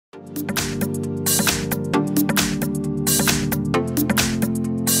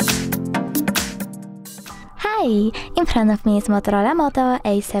Hi! In front of me is Motorola Moto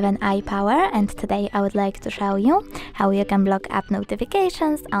E7i Power, and today I would like to show you how you can block app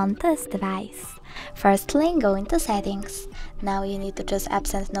notifications on this device. Firstly, go into Settings. Now you need to choose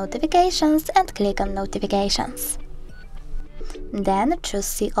Absent Notifications and click on Notifications. Then choose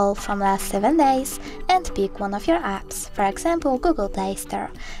See All from last 7 days and pick one of your apps, for example Google Play Store.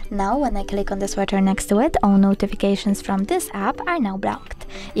 Now when I click on the sweater next to it, all notifications from this app are now blocked.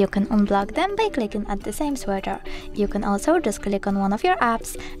 You can unblock them by clicking at the same sweater. You can also just click on one of your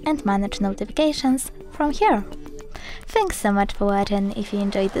apps and manage notifications from here. Thanks so much for watching. If you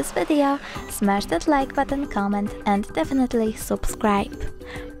enjoyed this video, smash that like button, comment and definitely subscribe.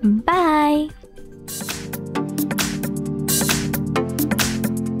 Bye!